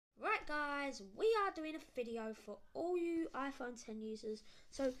guys, we are doing a video for all you iPhone 10 users.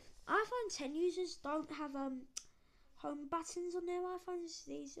 So iPhone 10 users don't have home buttons on their iPhones,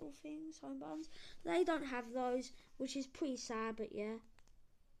 these little things, home buttons. They don't have those, which is pretty sad, but yeah.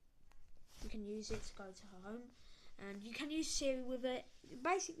 You can use it to go to home. And you can use Siri with it.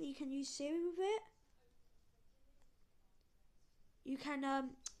 Basically, you can use Siri with it. You can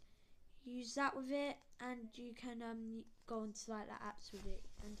use that with it, and you can go into like the apps with it,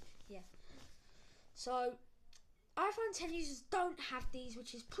 and yeah. So iPhone 10 users don't have these,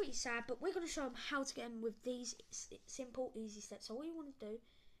 which is pretty sad, but we're going to show them how to get them with these simple, easy steps. So all you want to do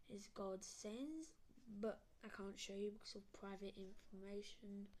is go to settings, but I can't show you because of private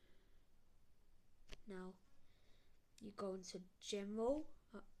information. Now you go into general.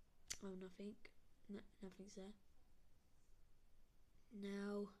 Oh, nothing. Nothing's there.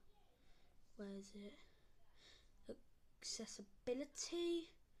 Now, where is it? Accessibility.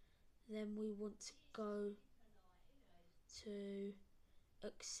 Then we want to go to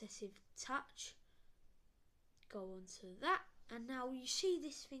excessive touch. Go on to that, and now you see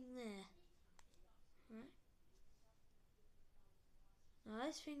this thing there, right? Now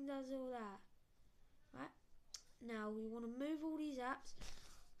this thing does all that, right? Now we want to move all these apps,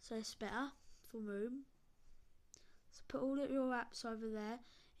 so it's better for room. So put all of your apps over there.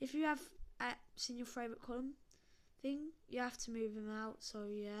 If you have apps in your favourite column thing, you have to move them out, so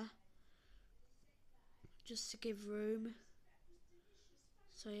yeah, just to give room.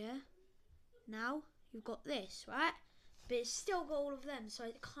 So yeah, now you've got this, right? But it's still got all of them, so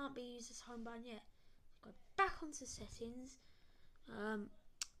it can't be used as home button yet. Go back onto settings. Where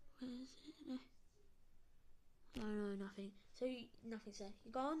is it? No, nothing. So nothing's there.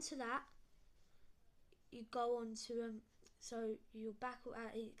 You go onto that. You go on to so you're back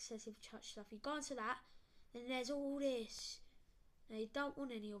at excessive touch stuff. You go onto that, then there's all this. Now you don't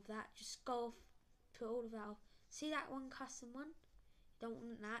want any of that. Just go off, put all of that off. See that one custom one? You don't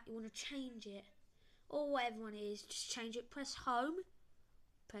want that. You want to change it, or whatever one it is. Just change it. Press home.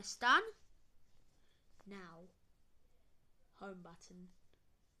 Press done. Now, home button.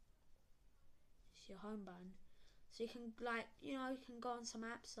 It's your home button. So you can you can go on some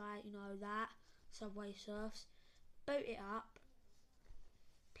apps like that. Subway Surfs, boot it up,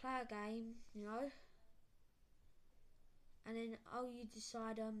 play a game, and then you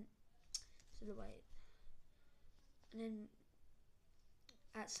decide and then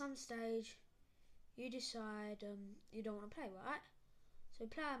at some stage you decide you don't want to play, right? So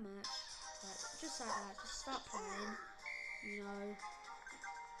play a match, just like that, just start playing,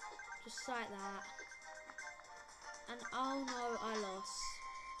 just like that, and oh no, I lost.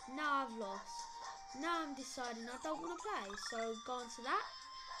 Now I've lost. Now I'm deciding I don't want to play, so go onto that,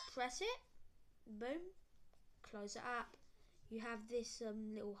 press it, boom, close it up. You have this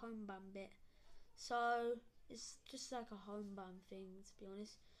little home button bit, so it's just like a home button thing, to be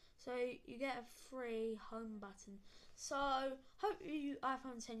honest. So you get a free home button. So hope you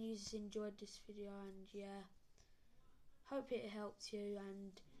iPhone 10 users enjoyed this video, and yeah, hope it helped you,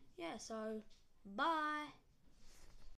 and yeah, so bye.